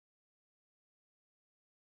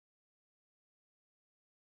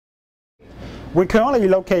We're currently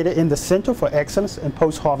located in the Center for Excellence in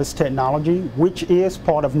Post-Harvest Technology, which is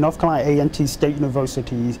part of North Carolina A&T State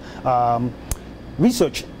University's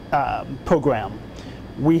research program.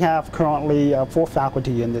 We have currently 4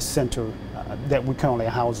 faculty in this center that we currently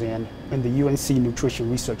house in the UNC Nutrition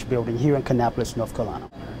Research Building here in Kannapolis, North Carolina.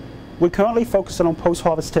 We're currently focusing on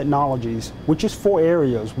post-harvest technologies, which is 4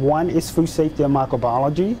 areas. One is food safety and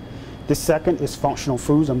microbiology. The second is functional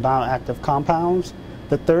foods and bioactive compounds.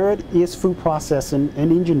 The third is food processing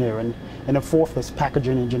and engineering, and the fourth is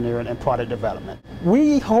packaging engineering and product development.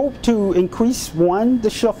 We hope to increase, the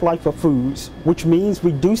shelf life of foods, which means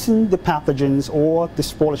reducing the pathogens or the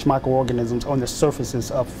spoilage microorganisms on the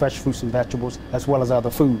surfaces of fresh fruits and vegetables, as well as other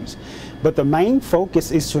foods. But the main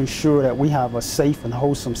focus is to ensure that we have a safe and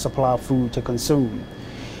wholesome supply of food to consume.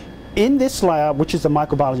 In this lab, which is a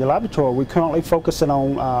microbiology laboratory, we're currently focusing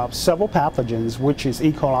on several pathogens, which is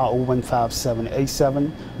E. coli 0157A7,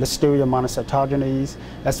 Listeria monocytogenes,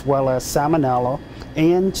 as well as Salmonella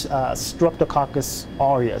and Streptococcus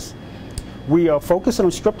aureus. We are focusing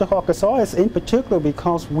on Streptococcus aureus in particular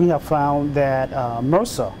because we have found that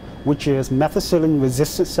MRSA, which is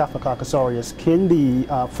methicillin-resistant Staphylococcus aureus, can be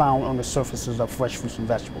found on the surfaces of fresh fruits and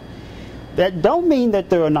vegetables. That don't mean that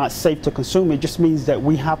they are not safe to consume. It just means that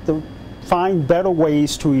we have to find better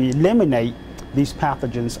ways to eliminate these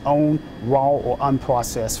pathogens on raw or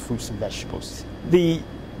unprocessed fruits and vegetables. The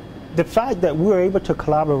fact that we're able to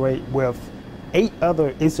collaborate with 8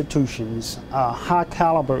 other institutions, high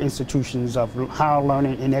caliber institutions of higher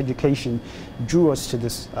learning and education, drew us to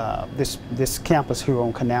this campus here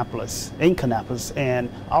in Kannapolis, and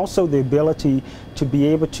also the ability to be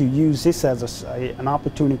able to use this as an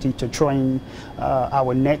opportunity to train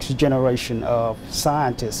our next generation of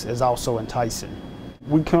scientists is also enticing.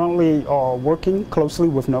 We currently are working closely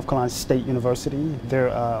with North Carolina State University,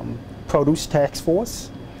 their produce task force.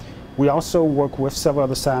 We also work with several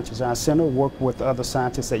other scientists in our center, work with other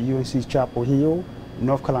scientists at UNC Chapel Hill,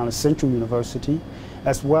 North Carolina Central University,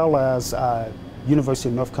 as well as University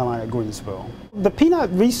of North Carolina at Greensboro. The peanut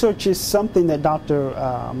research is something that Dr.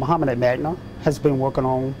 Muhammad at Magna has been working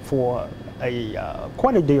on for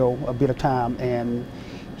quite a bit of time, and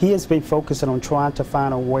he has been focusing on trying to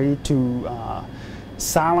find a way to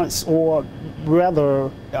silence or rather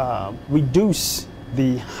reduce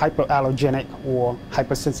the hyperallergenic or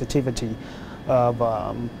hypersensitivity of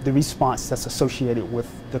the response that's associated with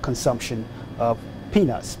the consumption of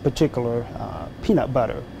peanuts, particular peanut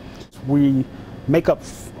butter. We make up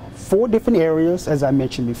 4 different areas, as I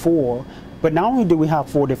mentioned before, but not only do we have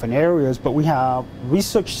 4 different areas, but we have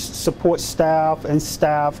research support staff and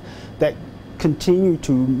staff that continue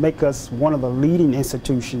to make us one of the leading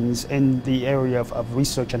institutions in the area of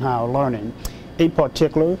research and higher learning. In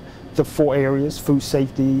particular, the 4 areas: food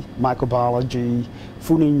safety, microbiology,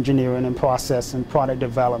 food engineering and processing, product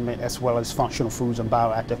development, as well as functional foods and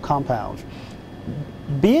bioactive compounds.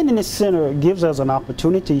 Being in the center gives us an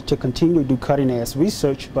opportunity to continue to do cutting-edge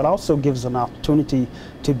research, but also gives us an opportunity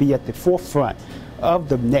to be at the forefront of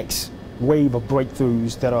the next wave of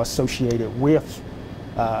breakthroughs that are associated with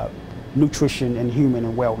nutrition and human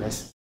and wellness.